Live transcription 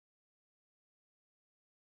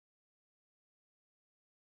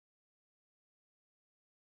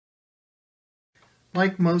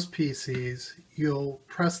Like most PCs, you'll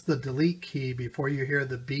press the delete key before you hear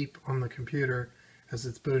the beep on the computer as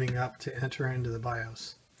it's booting up to enter into the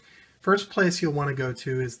BIOS. First place you'll want to go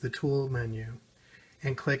to is the Tool menu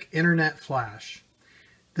and click Internet Flash.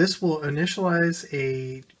 This will initialize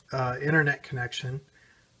a internet connection.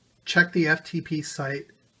 Check the FTP site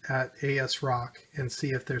at ASRock and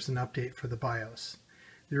see if there's an update for the BIOS.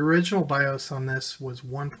 The original BIOS on this was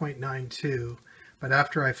 1.92, but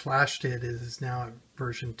after I flashed it, it is now at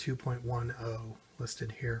version 2.10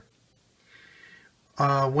 listed here.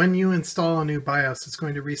 When you install a new BIOS, it's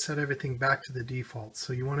going to reset everything back to the default.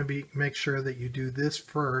 So you want to make sure that you do this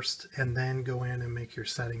first and then go in and make your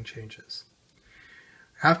setting changes.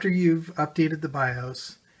 After you've updated the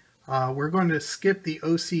BIOS, we're going to skip the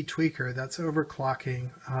OC tweaker. That's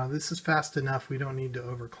overclocking. This is fast enough. We don't need to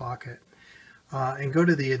overclock it. And go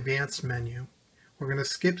to the advanced menu. We're going to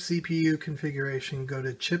skip CPU configuration, go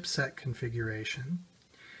to chipset configuration,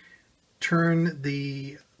 turn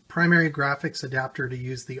the primary graphics adapter to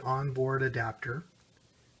use the onboard adapter,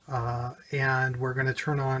 and we're going to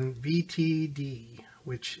turn on VTD,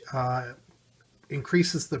 which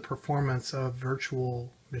increases the performance of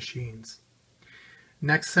virtual machines.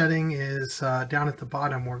 Next setting is down at the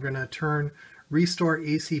bottom. We're going to turn Restore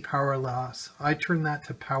AC Power Loss. I turn that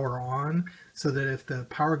to power on so that if the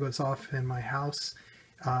power goes off in my house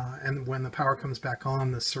and when the power comes back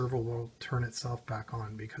on, the server will turn itself back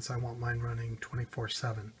on because I want mine running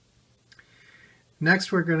 24/7.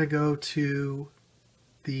 Next, we're going to go to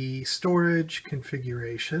the storage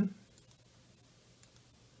configuration.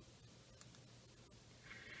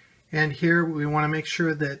 And here we want to make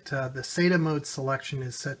sure that the SATA mode selection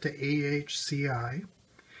is set to AHCI.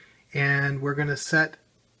 And we're going to set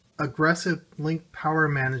aggressive link power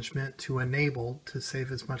management to enable to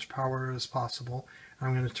save as much power as possible.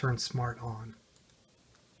 I'm going to turn smart on.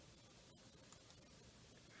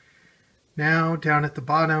 Now down at the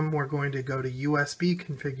bottom, we're going to go to USB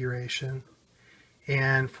configuration.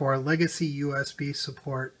 And for legacy USB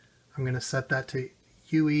support, I'm going to set that to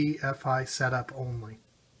UEFI setup only.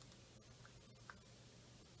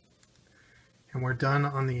 And we're done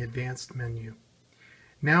on the advanced menu.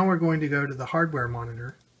 Now we're going to go to the hardware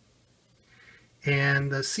monitor,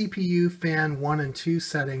 and the CPU fan 1 and 2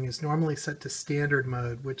 setting is normally set to standard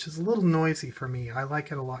mode, which is a little noisy for me. I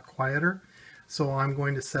like it a lot quieter, so I'm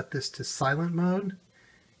going to set this to silent mode,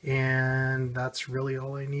 and that's really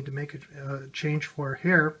all I need to make a change for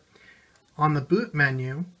here. On the boot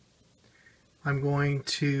menu, I'm going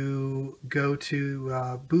to go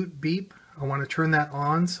to boot beep. I want to turn that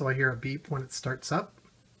on so I hear a beep when it starts up.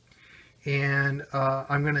 And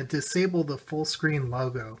I'm going to disable the full screen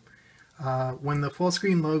logo. When the full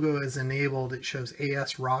screen logo is enabled, it shows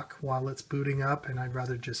ASRock while it's booting up, and I'd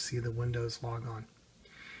rather just see the Windows logon.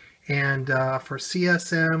 And for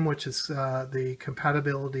CSM, which is the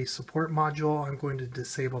compatibility support module, I'm going to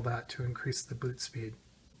disable that to increase the boot speed.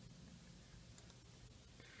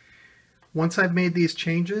 Once I've made these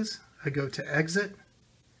changes, I go to Exit,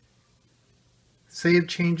 Save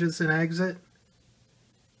Changes and Exit,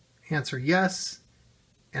 answer yes,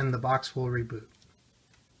 and the box will reboot.